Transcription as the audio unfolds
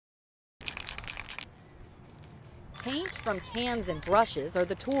Paint from cans and brushes are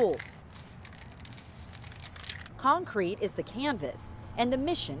the tools. Concrete is the canvas, and the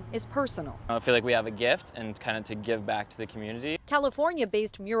mission is personal. I feel like we have a gift and kind of to give back to the community.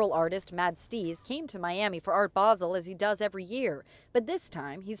 California-based mural artist Mad Stees came to Miami for Art Basel as he does every year. But this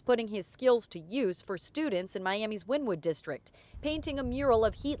time, he's putting his skills to use for students in Miami's Wynwood district, painting a mural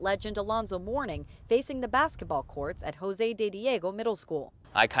of Heat legend Alonzo Mourning facing the basketball courts at Jose de Diego Middle School.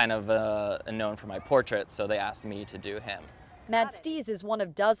 I kind of am known for my portraits, so they asked me to do him. Mad Stees is one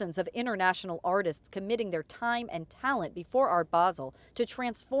of dozens of international artists committing their time and talent before Art Basel to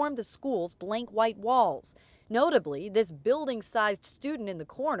transform the school's blank white walls. Notably, this building-sized student in the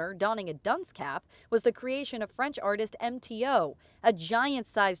corner donning a dunce cap was the creation of French artist MTO, a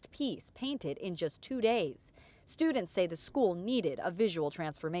giant-sized piece painted in just 2 days. Students say the school needed a visual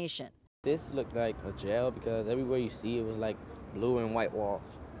transformation. This looked like a jail because everywhere you see it was like blue and white walls.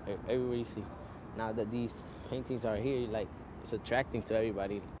 Everywhere you see. Now that these paintings are here, like, it's attracting to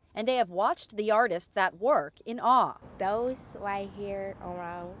everybody. And they have watched the artists at work in awe. Those right here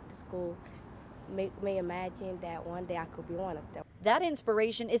around the school make me imagine that one day I could be one of them. That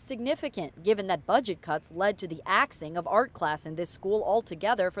inspiration is significant, given that budget cuts led to the axing of art class in this school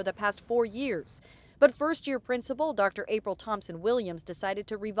altogether for the past 4 years. But first-year principal Dr. April Thompson-Williams decided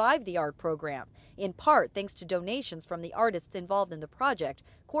to revive the art program, in part thanks to donations from the artists involved in the project,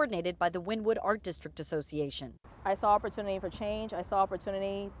 coordinated by the Wynwood Art District Association. I saw opportunity for change. I saw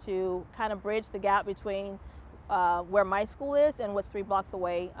opportunity to kind of bridge the gap between where my school is and what's 3 blocks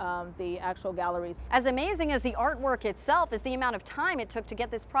away, the actual galleries. As amazing as the artwork itself is the amount of time it took to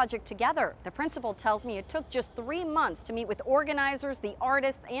get this project together. The principal tells me it took just 3 months to meet with organizers, the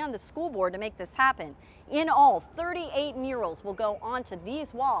artists, and the school board to make this happen. In all, 38 murals will go onto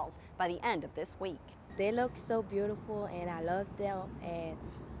these walls by the end of this week. They look so beautiful and I love them, and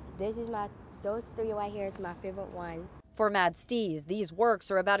those 3 right here is my favorite ones. For Mad Stees, these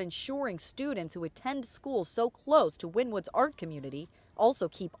works are about ensuring students who attend schools so close to Wynwood's art community also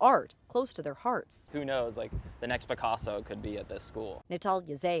keep art close to their hearts. Who knows, like the next Picasso could be at this school.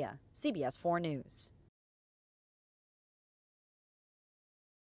 Natalia Zaya, CBS 4 News.